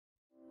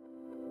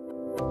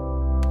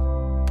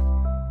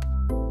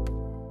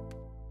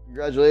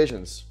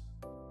Congratulations.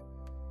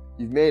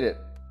 You've made it.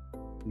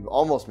 You've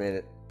almost made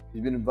it.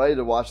 You've been invited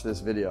to watch this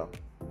video.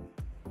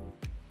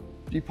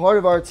 To be part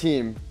of our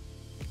team,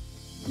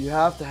 you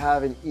have to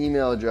have an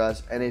email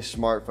address and a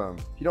smartphone.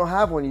 If you don't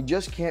have one, you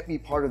just can't be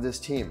part of this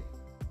team.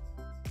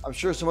 I'm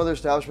sure some other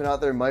establishment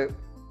out there might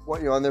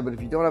want you on there, but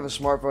if you don't have a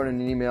smartphone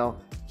and an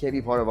email, you can't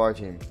be part of our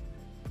team.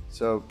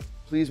 So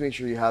please make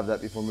sure you have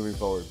that before moving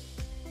forward.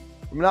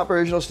 From an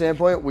operational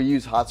standpoint, we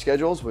use Hot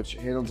Schedules, which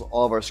handles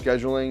all of our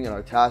scheduling and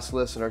our task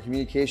lists and our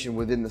communication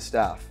within the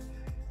staff.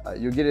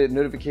 You'll get a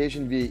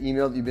notification via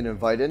email that you've been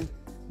invited,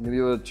 and you'll be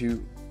able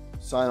to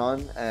sign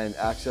on and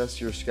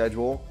access your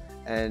schedule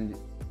and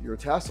your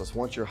task list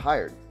once you're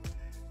hired.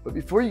 But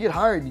before you get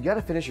hired, you got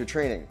to finish your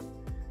training.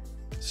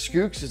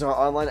 Skooks is our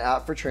online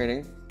app for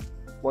training.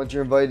 Once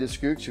you're invited to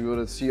Skooks, you'll be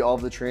able to see all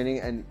of the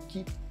training, and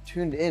keep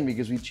tuned in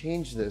because we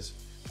change this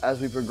as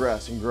we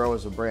progress and grow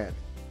as a brand.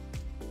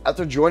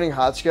 After joining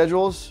Hot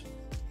Schedules,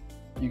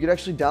 you can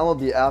actually download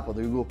the app on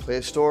the Google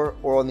Play Store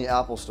or on the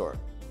Apple Store.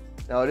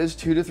 Now it is $2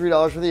 to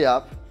 $3 for the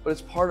app, but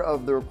it's part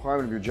of the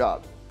requirement of your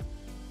job.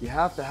 You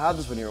have to have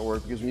this when you're at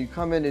work because when you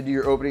come in to do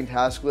your opening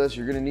task list,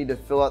 you're going to need to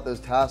fill out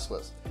those task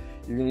lists.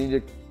 You're going to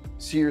need to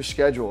see your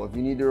schedule. If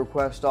you need to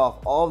request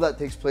off, all of that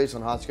takes place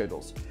on Hot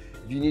Schedules.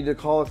 If you need to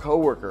call a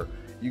coworker,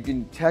 you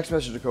can text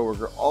message a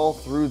coworker all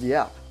through the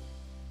app.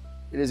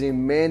 It is a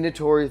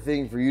mandatory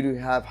thing for you to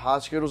have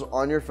Hot Schedules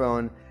on your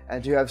phone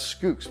and to have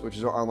Skooks, which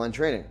is our online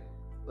training.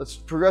 Let's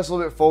progress a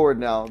little bit forward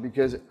now,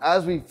 because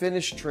as we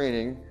finish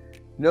training,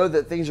 know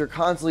that things are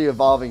constantly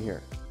evolving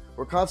here.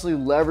 We're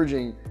constantly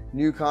leveraging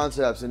new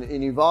concepts and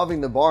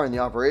evolving the bar and the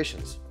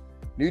operations.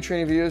 New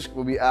training videos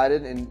will be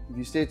added, and if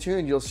you stay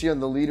tuned, you'll see on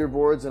the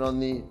leaderboards and on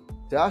the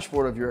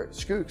dashboard of your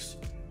Skooks,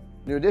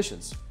 new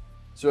additions.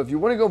 So if you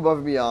want to go above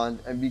and beyond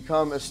and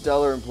become a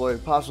stellar employee,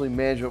 possibly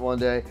management one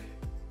day,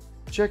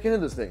 check into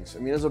those things. I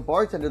mean, as a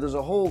bartender, there's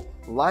a whole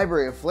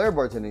library of flair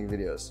bartending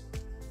videos.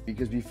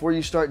 Because before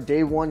you start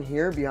day one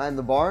here behind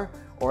the bar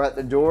or at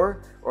the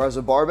door or as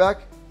a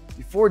barback,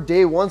 before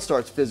day one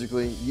starts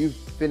physically, you've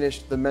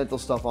finished the mental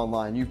stuff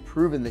online. You've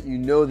proven that you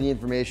know the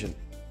information.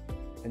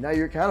 And now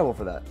you're accountable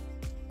for that.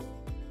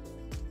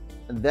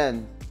 And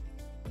then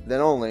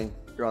only,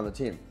 you're on the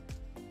team.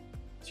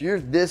 So you're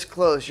this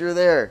close, you're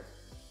there.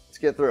 Let's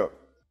get through it.